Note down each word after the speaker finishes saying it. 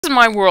This is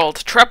my world.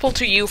 Treble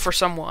to you for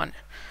someone.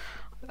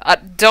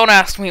 Don't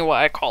ask me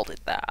why I called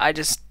it that. I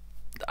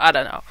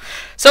don't know.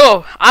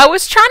 So, I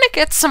was trying to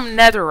get some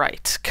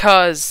netherite,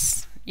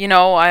 cause, you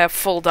know, I have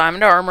full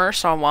diamond armor,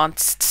 so I want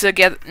to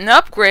get an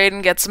upgrade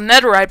and get some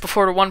netherite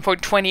before the 1.20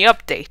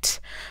 update.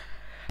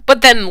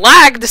 But then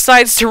lag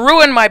decides to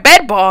ruin my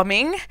bed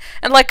bombing,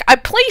 and like, I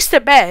placed a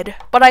bed,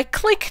 but I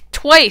clicked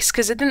twice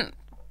because it didn't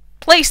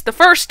place the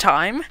first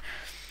time.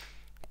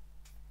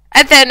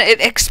 And then it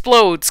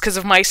explodes because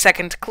of my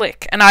second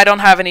click, and I don't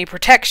have any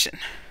protection.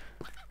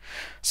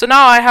 So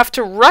now I have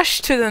to rush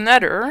to the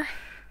nether.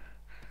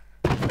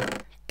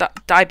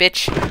 Die,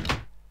 bitch.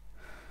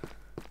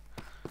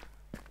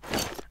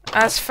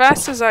 As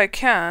fast as I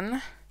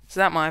can. Is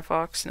that my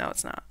fox? No,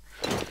 it's not.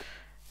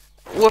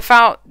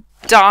 Without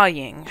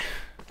dying.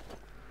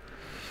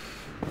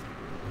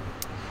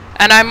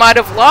 And I might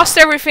have lost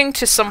everything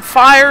to some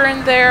fire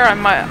in there. I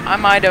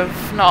might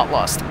have not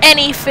lost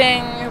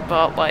anything,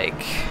 but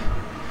like,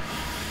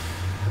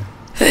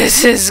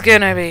 this is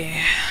gonna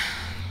be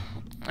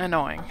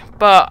annoying.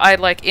 But I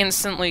like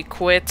instantly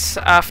quit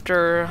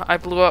after I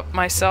blew up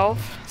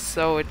myself,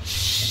 so it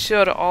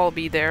should all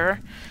be there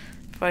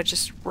if I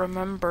just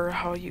remember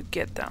how you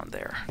get down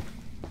there.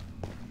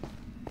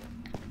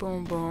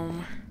 Boom,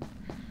 boom.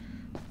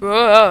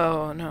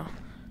 Whoa, no.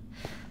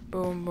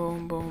 Boom,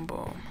 boom, boom,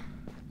 boom.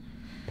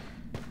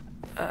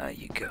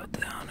 You go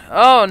down.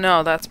 Oh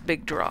no, that's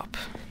big drop.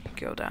 You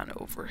go down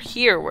over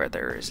here where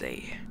there is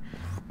a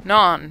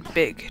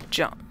non-big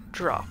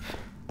drop.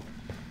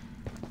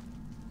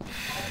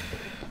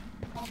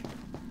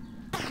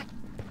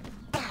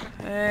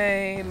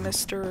 Hey,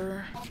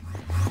 mister.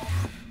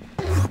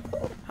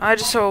 I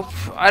just hope...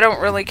 I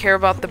don't really care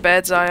about the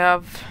beds. I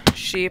have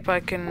sheep. I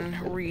can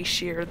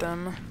re-shear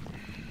them.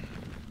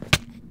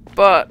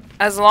 But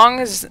as long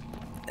as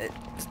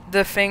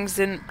the things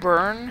didn't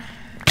burn...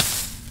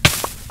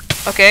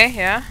 Okay,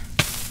 yeah.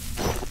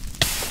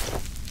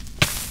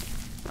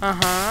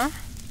 Uh-huh.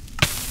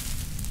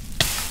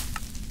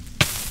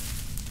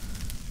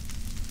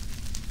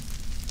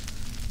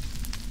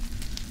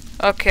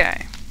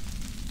 Okay.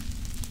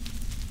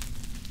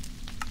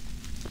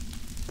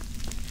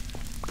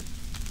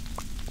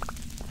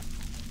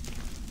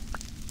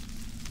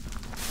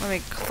 Let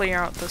me clear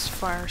out this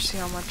fire, see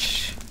how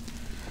much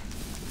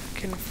I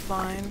can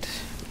find.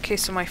 Okay,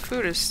 so my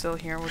food is still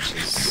here, which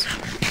is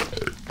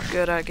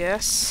good, I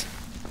guess.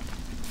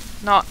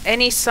 Not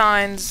any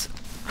signs...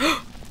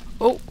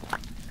 Oh!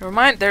 Never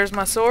mind, there's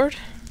my sword.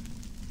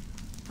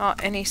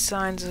 Not any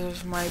signs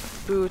of my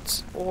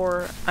boots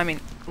or... I mean,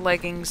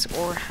 leggings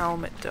or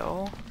helmet,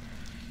 though.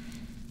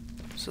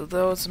 So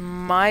those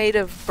might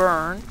have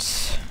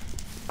burnt.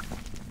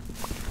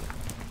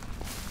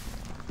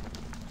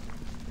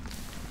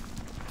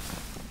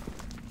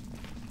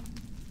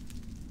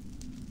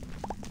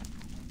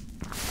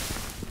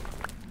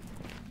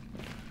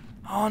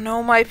 Oh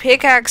no, my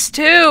pickaxe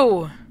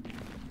too!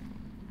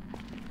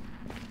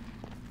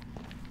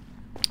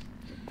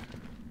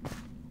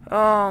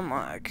 Oh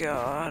my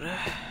god.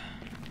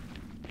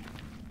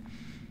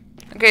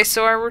 Okay,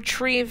 so I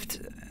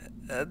retrieved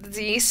a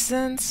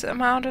decent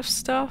amount of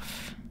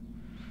stuff.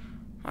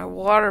 My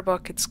water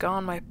bucket's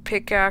gone, my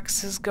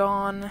pickaxe is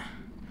gone.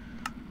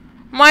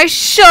 My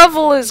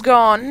shovel is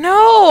gone!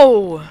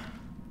 No!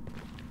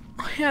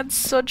 I had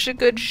such a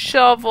good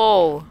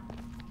shovel.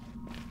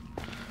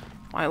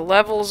 My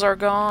levels are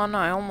gone.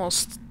 I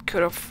almost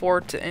could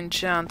afford to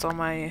enchant on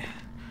my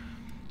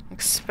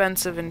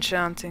expensive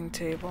enchanting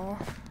table.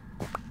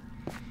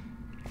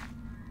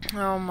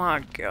 Oh my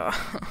god.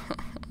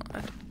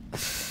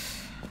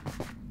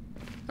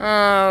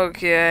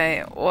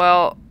 Okay,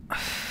 well,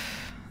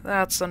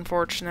 that's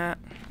unfortunate.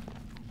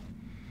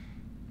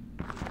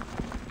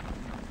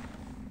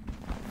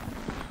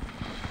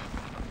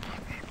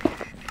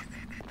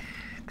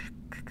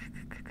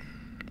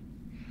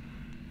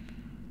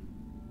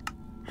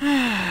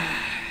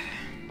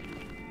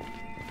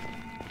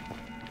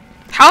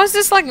 How is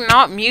this like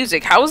not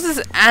music? How is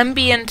this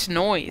ambient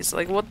noise?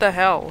 Like what the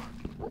hell?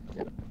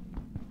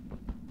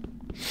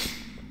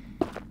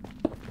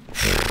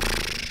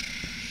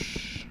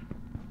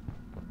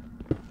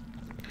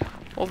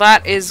 Well,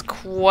 that is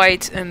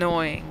quite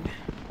annoying.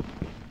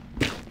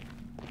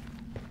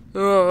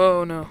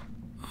 Oh no.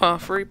 Oh,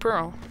 free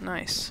pearl.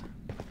 Nice.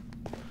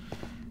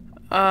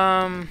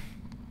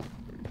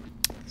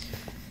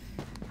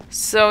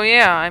 So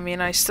yeah, I mean,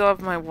 I still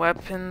have my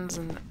weapons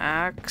and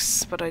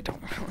axe, but I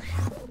don't really...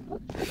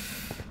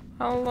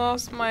 I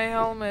lost my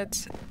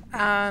helmet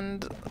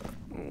and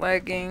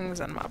leggings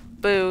and my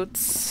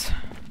boots.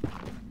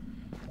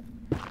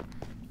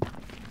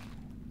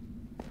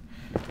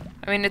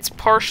 I mean, it's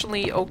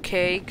partially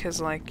okay,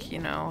 because, like, you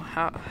know,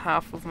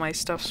 half of my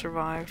stuff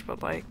survived,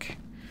 but, like...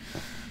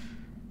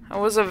 It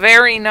was a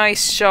very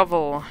nice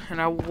shovel, and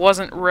I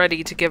wasn't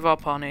ready to give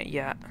up on it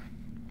yet.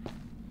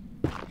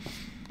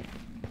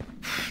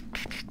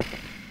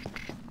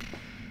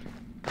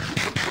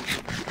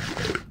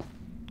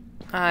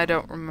 I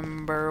don't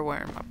remember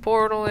where my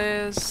portal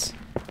is.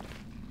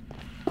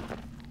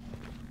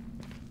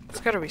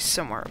 gotta be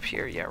somewhere up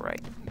here. Yeah,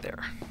 right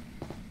there.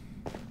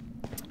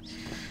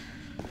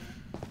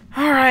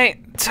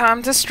 Alright,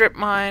 time to strip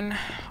mine.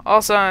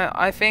 Also,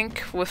 I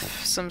think with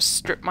some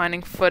strip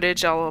mining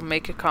footage, I'll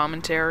make a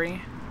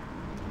commentary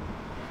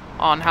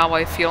on how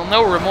I feel.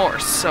 No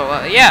remorse,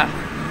 so, yeah.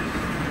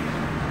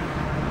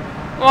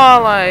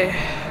 Well,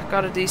 I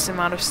got a decent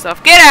amount of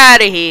stuff. Get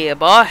out of here,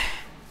 boy!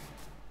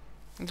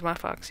 Is my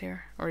fox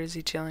here? Or is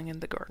he chilling in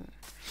the garden?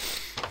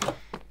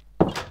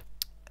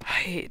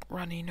 I hate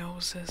runny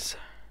noses.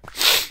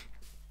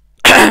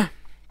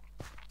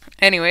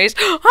 Anyways.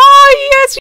 Oh, yes!